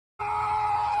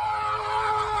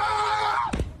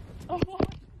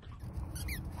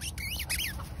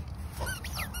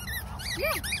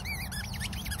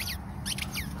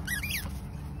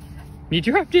Me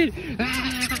dropped it.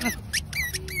 Ah!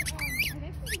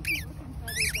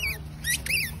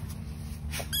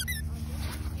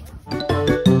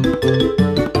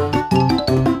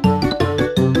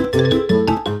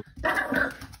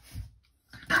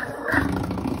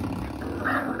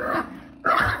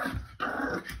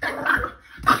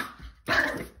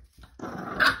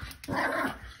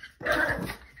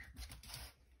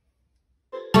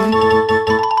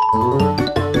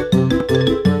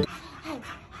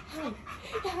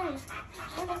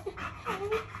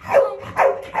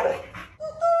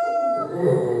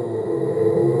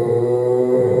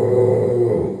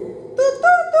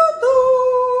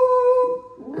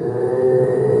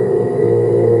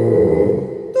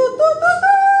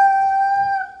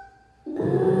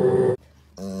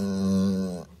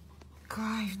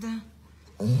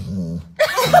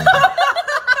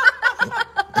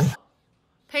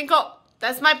 Pinkle,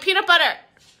 that's my peanut butter.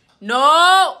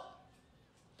 No!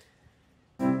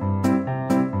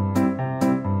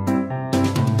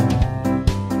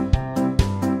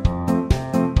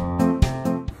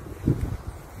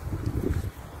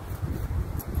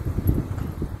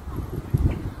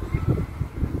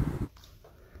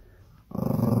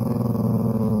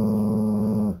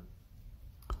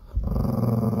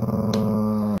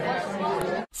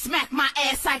 Smack my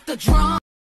ass like the drum.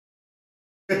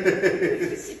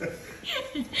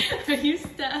 Are you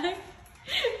stuck?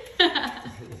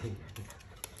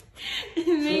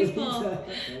 Maple.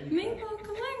 Maple,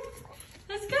 come on.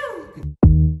 Let's go.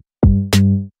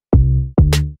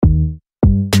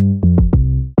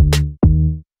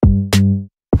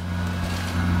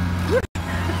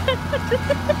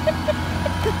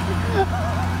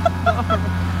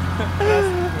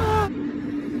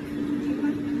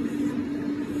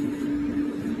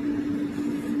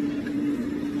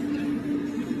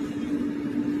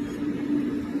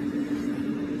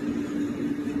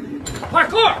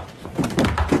 Parkour!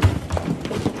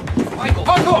 Michael,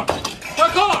 parkour!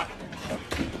 Parkour!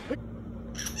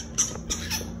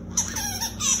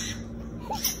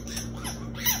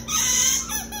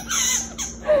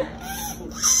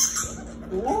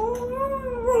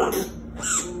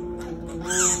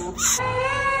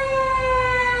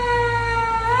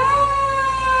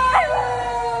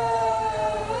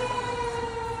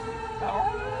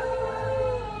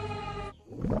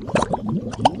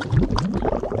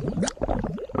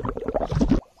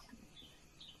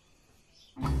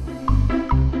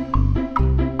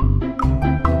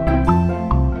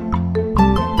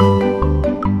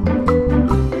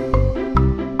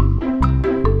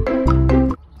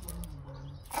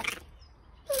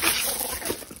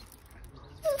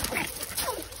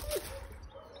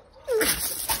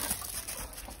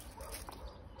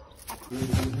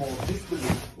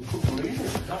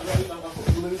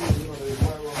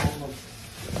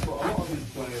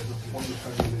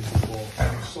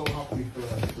 I'm so happy for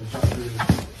Jack doing this.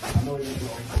 I know he didn't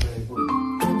get on today, but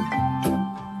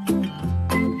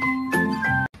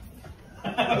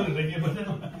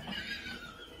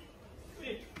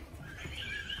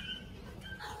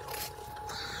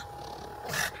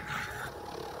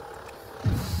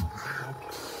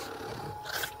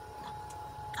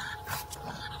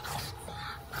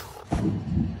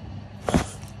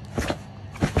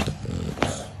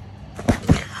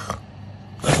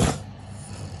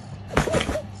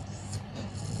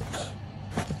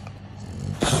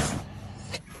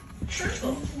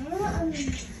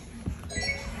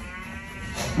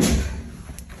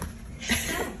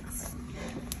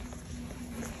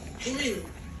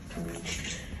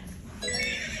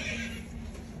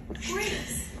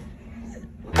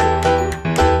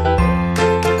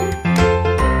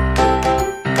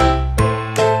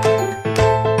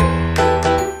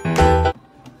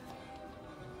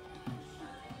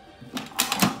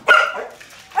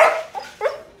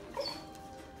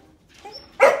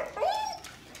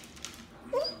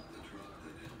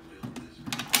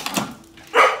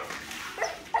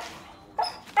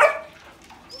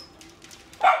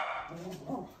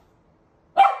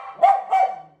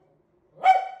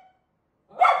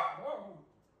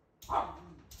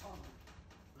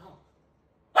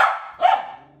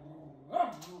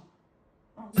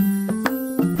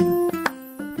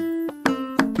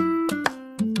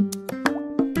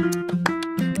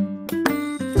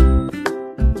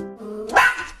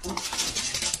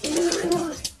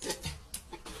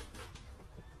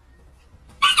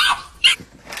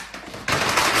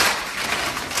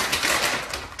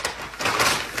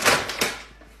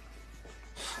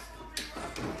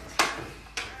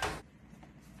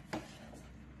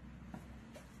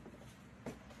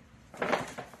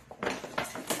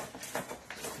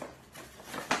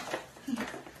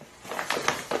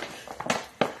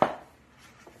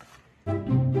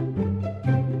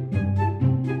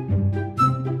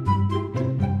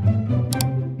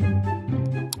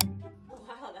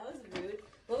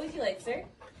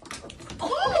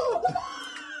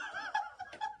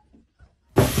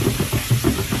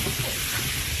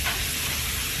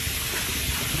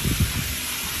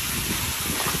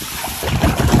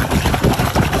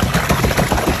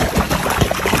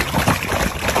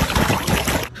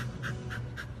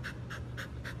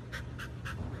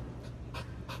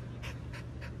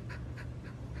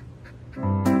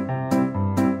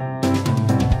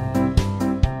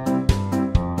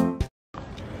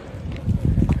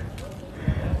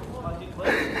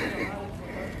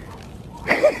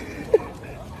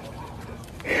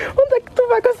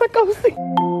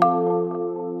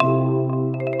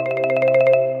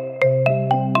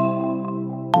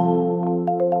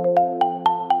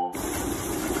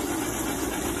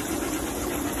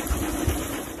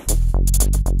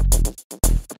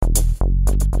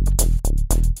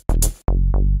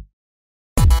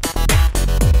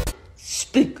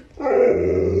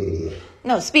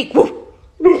No, speak. Woo.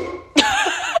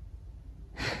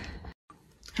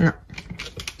 No.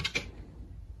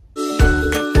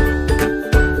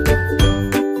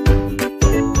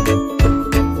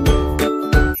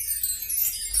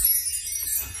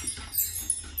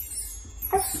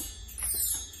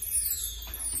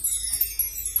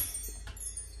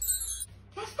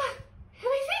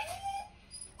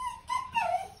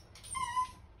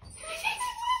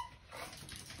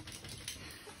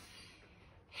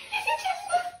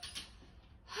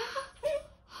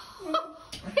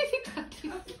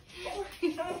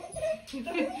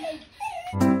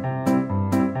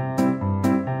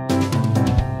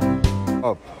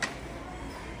 Up.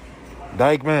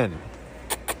 Dykeman,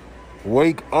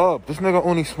 wake up. This nigga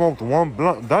only smoked one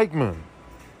blunt. Dykeman,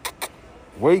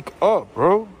 wake up,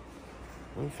 bro.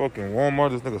 We fucking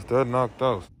Walmart, this nigga still knocked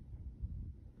out.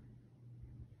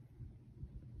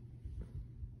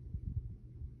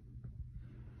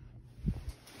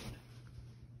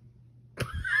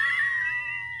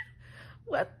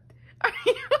 What? Are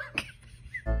you okay?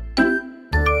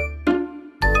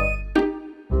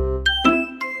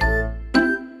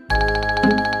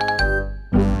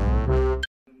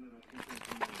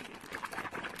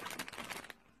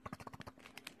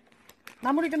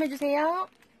 마무리 좀 해주세요.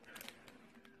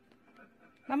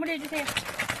 마무리 해주세요.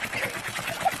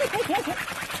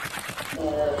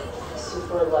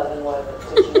 Super 11 whatever.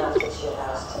 Did you not get to your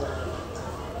house tonight?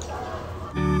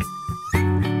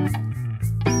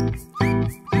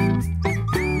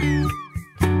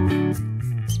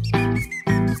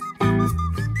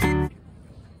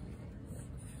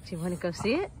 Do you want to go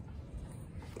see it?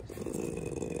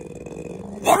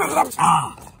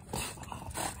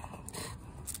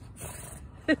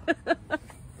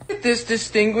 This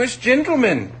distinguished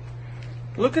gentleman.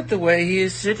 Look at the way he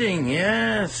is sitting.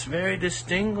 Yes, very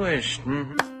distinguished.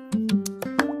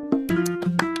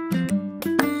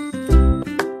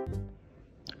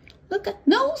 Look at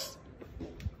nose.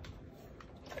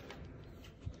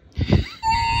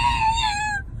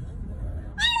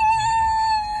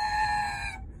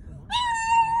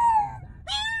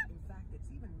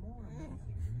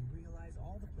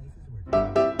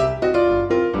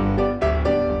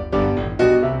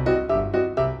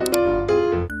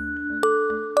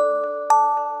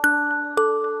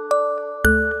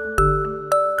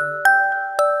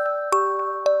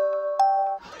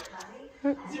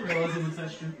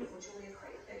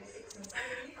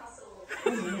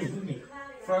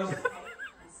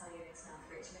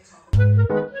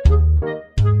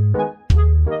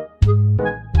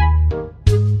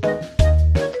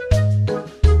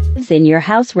 In your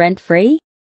house rent-free?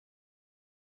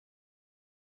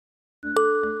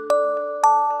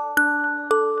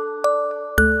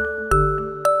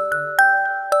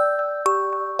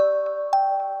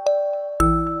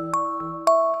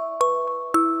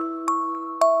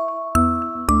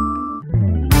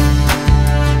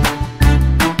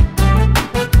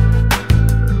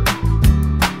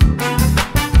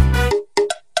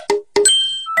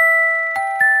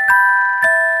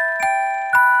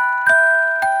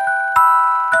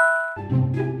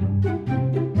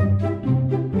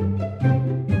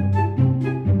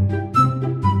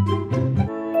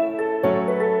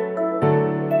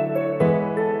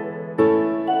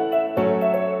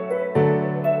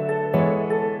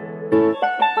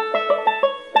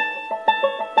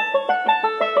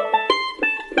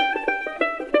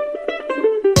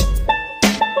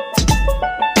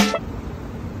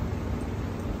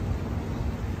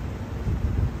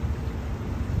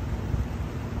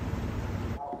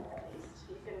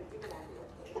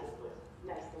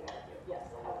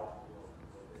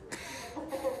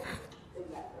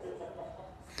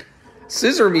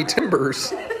 Scissor me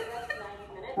timbers.